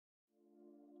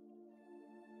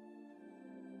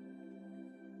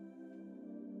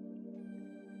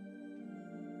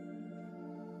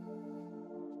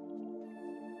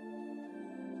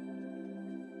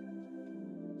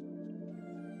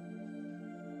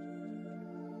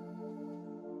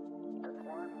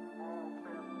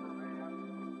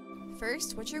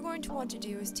First, what you're going to want to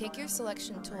do is take your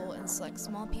selection tool and select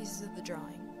small pieces of the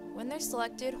drawing. When they're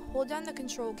selected, hold down the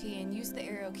control key and use the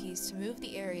arrow keys to move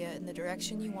the area in the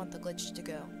direction you want the glitch to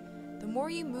go. The more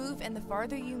you move and the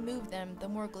farther you move them, the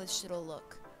more glitched it'll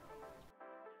look.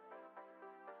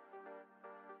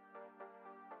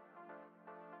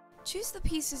 Choose the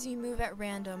pieces you move at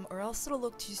random or else it'll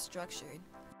look too structured.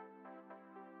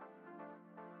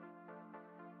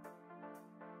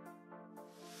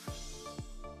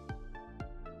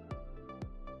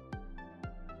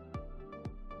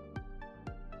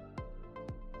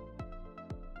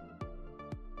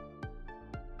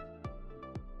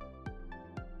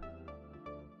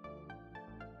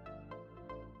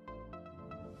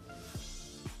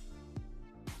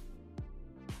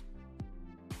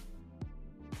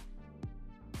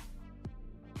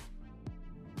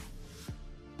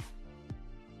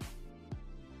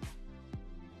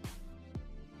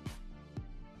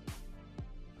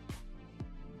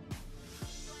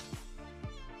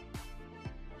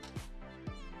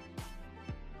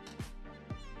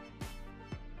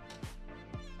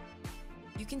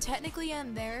 You can technically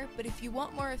end there, but if you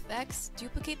want more effects,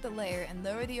 duplicate the layer and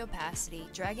lower the opacity,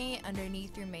 dragging it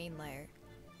underneath your main layer.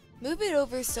 Move it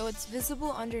over so it's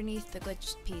visible underneath the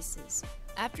glitched pieces.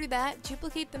 After that,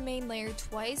 duplicate the main layer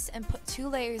twice and put 2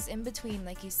 layers in between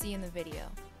like you see in the video.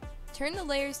 Turn the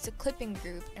layers to clipping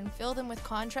group and fill them with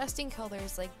contrasting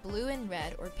colors like blue and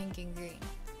red or pink and green.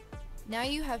 Now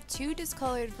you have 2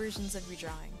 discolored versions of your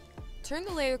drawing. Turn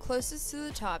the layer closest to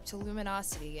the top to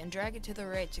luminosity and drag it to the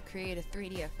right to create a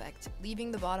 3D effect,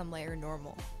 leaving the bottom layer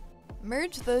normal.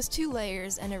 Merge those 2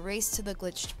 layers and erase to the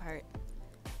glitched part.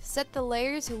 Set the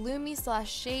layer to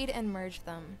lumi/shade and merge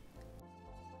them.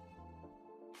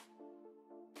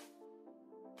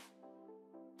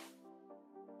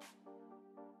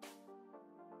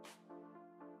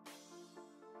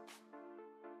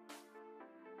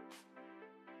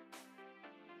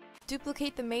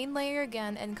 Duplicate the main layer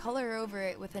again and color over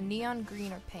it with a neon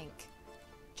green or pink.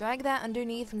 Drag that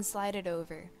underneath and slide it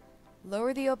over.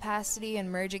 Lower the opacity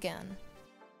and merge again.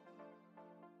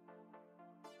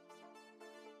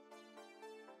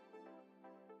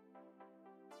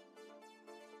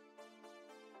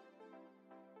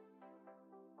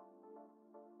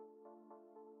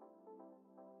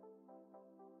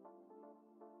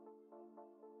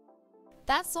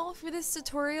 That's all for this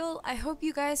tutorial. I hope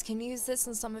you guys can use this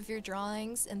in some of your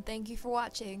drawings, and thank you for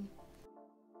watching.